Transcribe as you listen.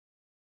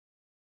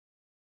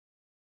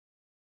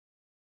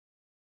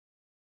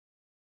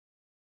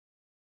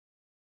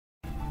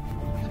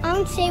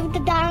and save the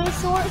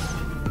dinosaurs.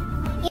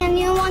 And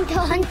you want to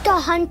hunt the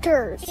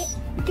hunters.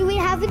 Do we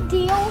have a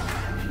deal?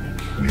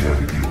 We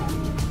have a deal.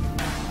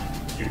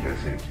 And I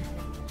thank you.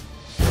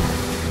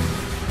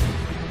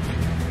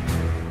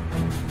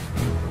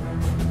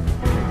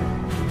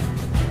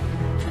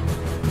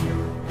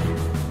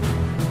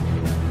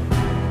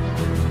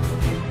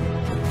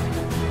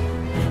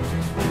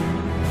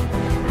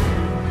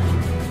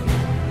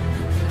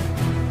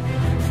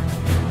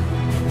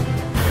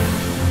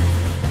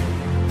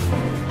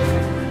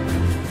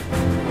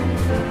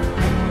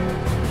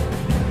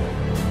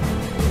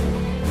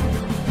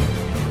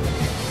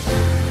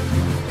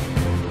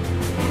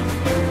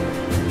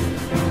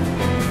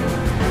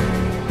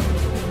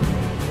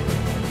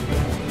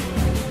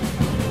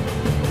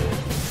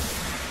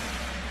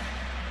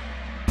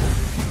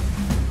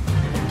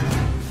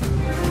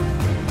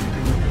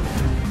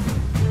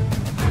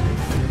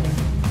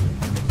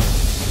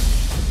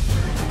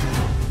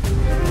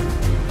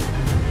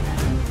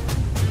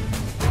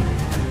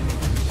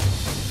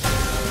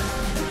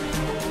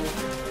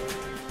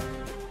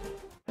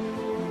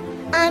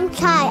 I'm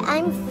Kai.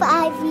 I'm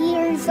 5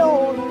 years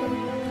old.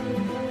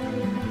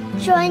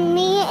 Join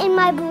me and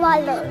my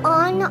brother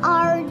on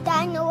our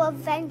dino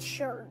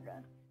adventure.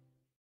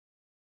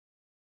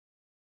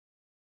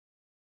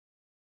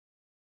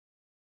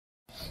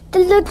 The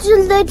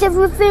little light of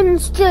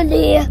revenge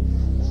today.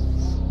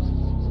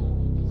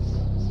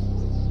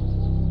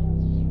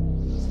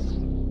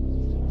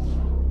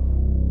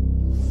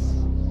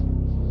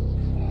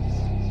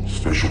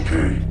 Special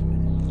K,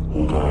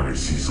 hold on, I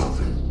see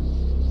something.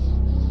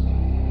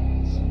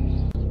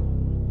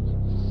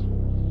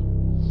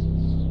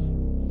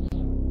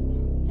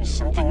 Is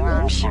something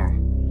wrong, sir?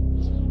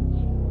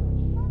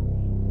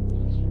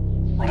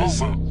 What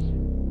is it?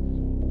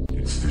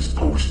 It's this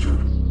poster.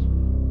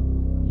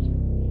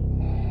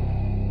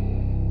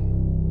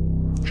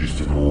 Just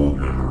an old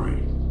memory.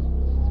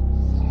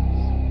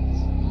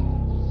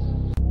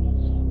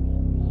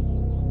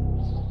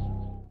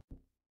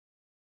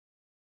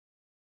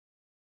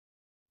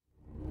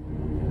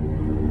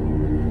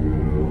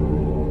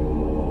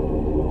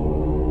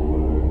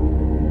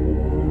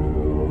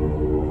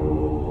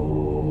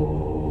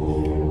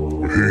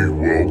 Hey,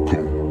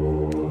 welcome.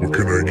 What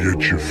can I get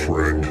you,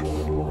 friend?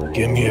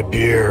 Give me a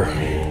beer.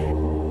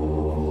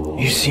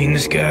 You seen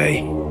this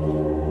guy?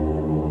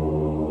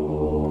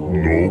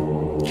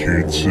 Nope,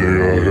 can't say I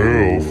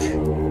have.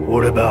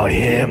 What about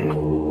him?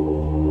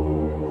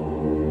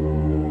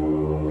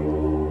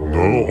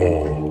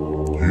 Nuh-uh.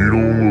 He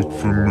don't look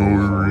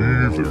familiar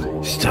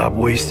either. Stop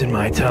wasting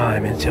my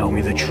time and tell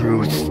me the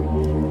truth.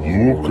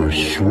 Look, I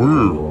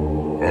swear,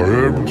 I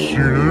haven't seen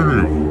any of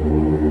them.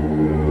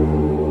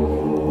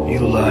 You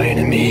lying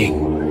to me?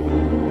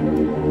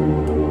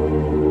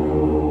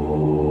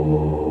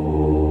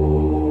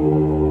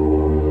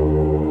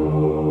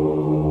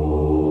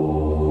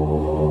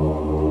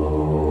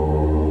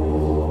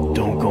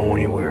 Don't go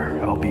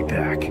anywhere. I'll be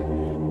back.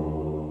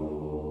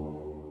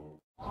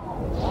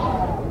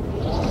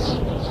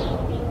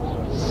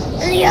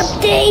 Any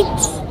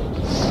updates?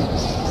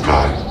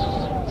 Kai,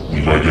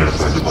 we've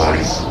identified the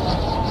body.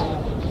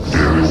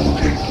 Burial will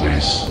take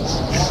place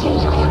in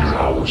over 100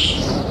 hours.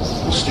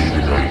 We'll stay the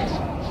night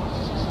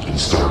and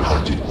start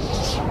hunting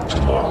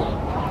tomorrow.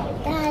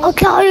 I'll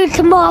call you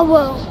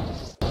tomorrow.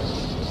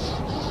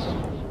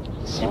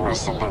 He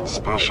must have been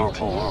special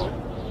to you.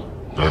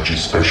 Not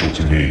just special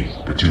to me,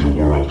 but to the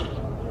world.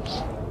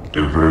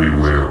 They're very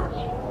rare.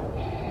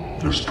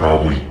 There's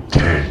probably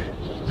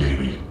 10,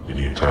 maybe, in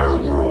the entire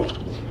world.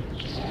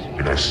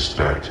 And I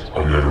suspect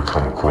I'll never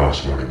come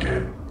across one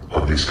again,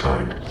 of this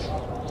kind.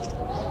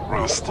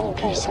 Rest in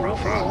peace, my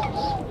friend.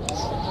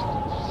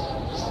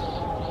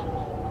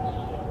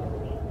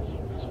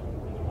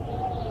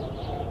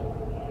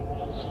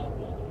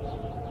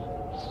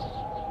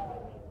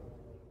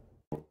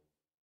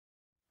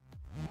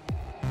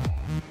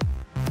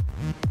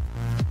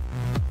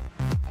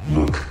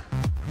 Look,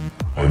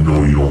 I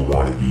know you don't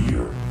want to be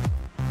here.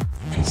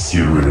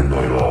 Consider it a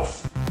night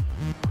off.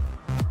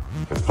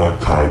 I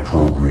thought Kai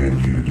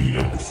programmed you to be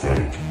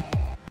empathetic.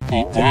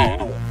 He did.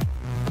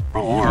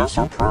 But he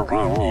also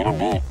programmed me to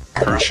be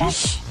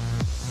cautious.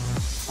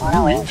 What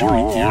are we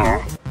doing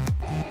here?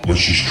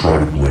 Let's just try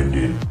to blend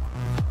in.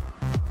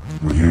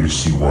 We're here to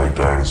see why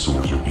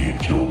dinosaurs are being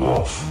killed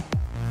off.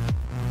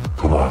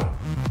 Come on.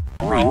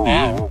 Right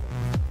now,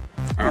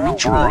 I'm a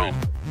droid,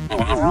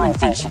 and everyone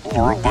thinks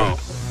you're dead.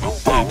 I'm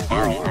dead,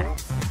 everyone.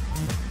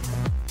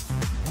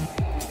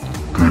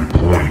 Good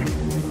point.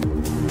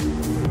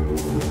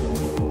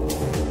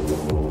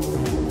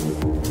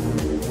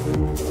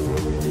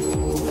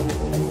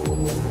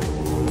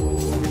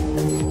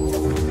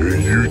 Hey,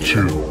 you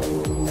two,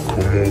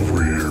 come over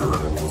here.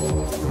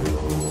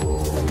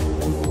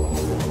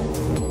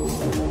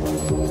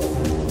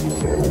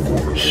 I don't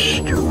want to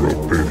stir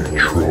up any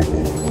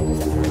trouble.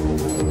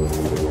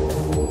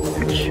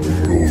 It's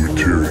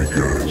military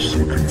guys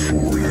looking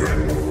for you.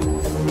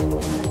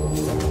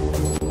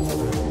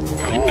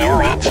 I knew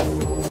it.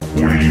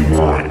 What do you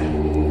want?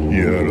 He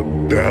had a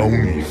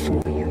bounty for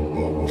you,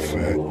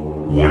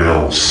 What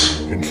else?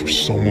 And for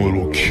some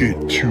little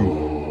kid too.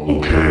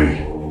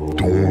 Okay.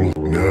 Don't look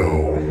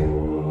now.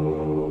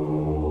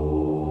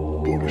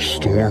 But a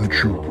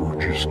stormtrooper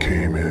just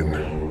came in.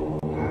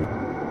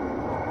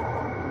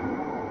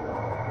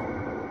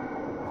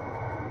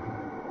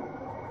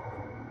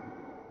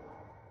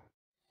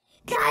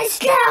 Guys,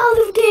 get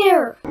out of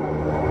there!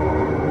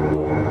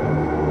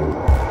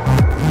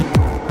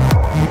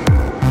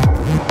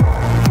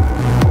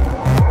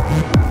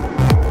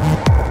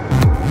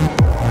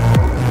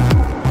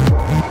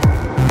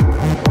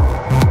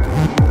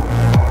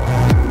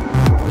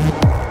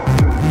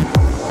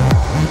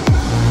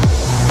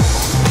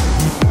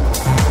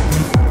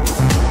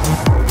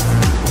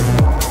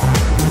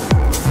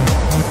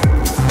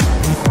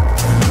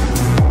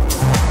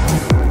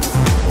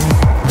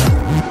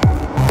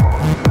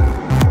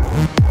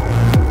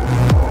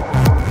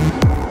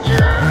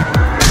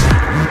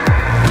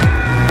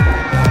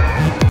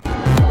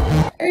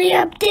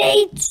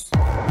 Updates.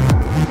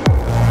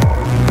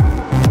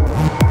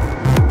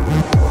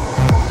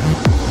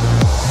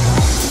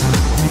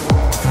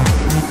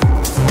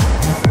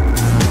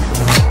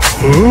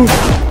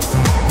 Huh?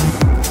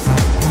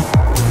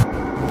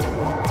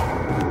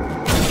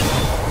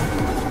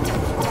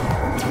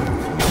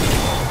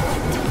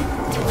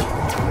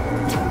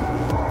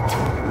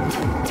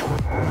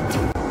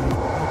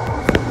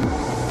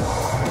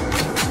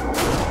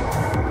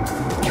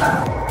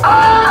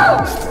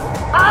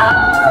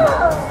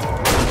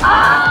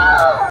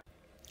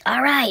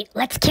 All right,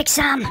 let's kick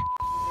some.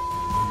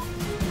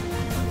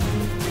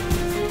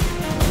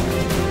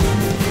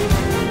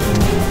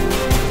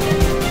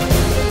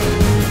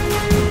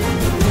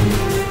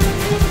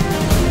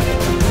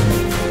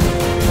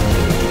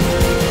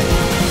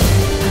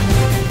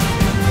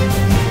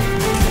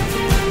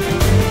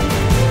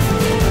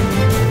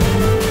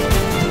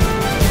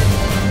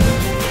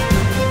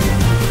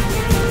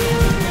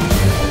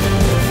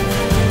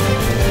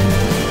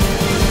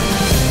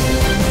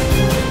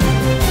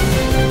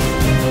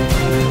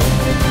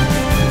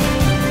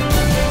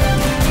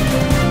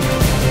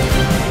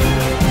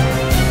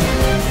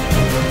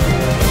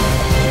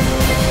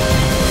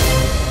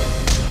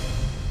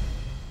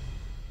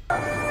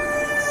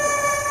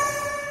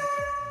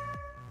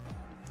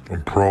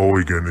 I'm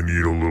probably gonna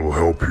need a little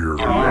help here.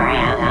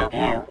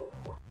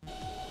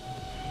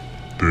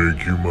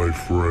 Thank you, my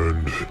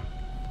friend.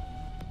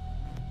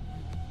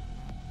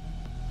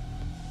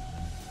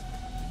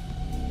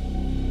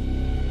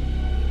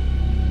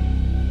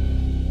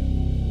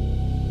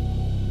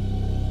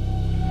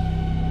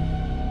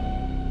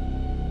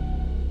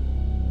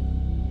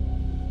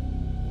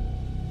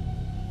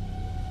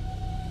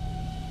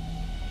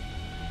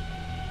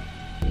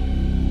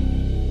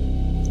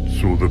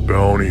 So the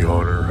bounty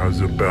hunter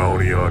has a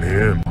bounty on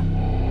him.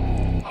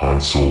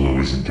 Han Solo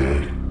isn't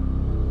dead.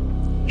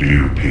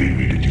 Vader paid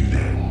me to do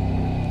that.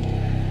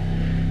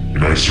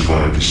 And I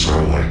survived the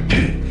Sarlacc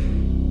pit.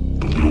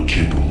 The little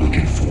kid we're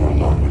looking for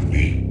along with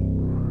me.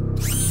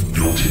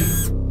 Built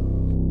him.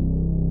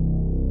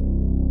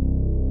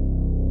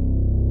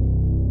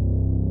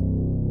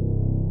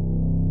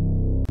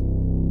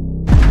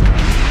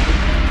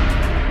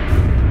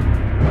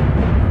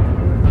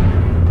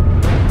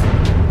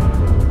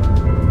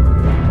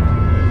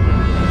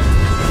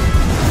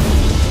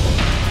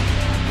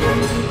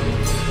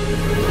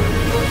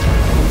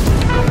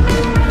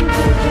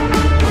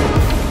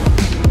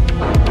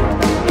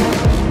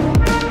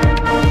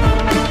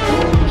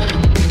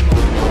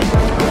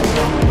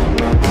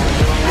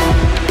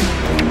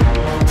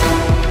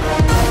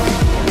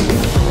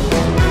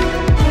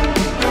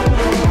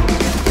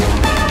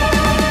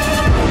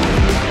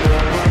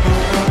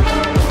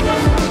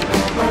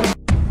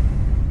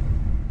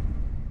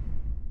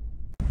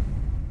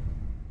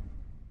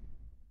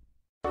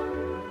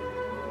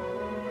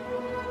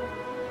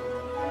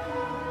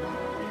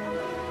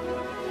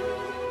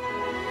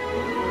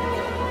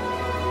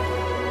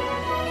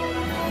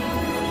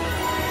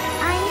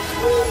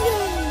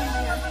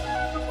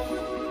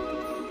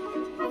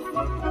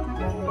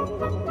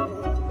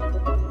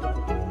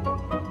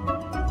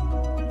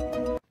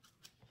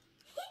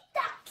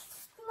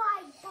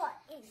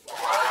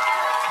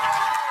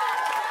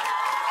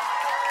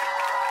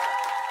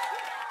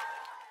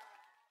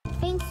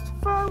 Thanks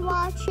for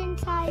watching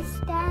Ty's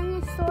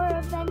Dinosaur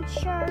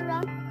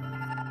Adventure.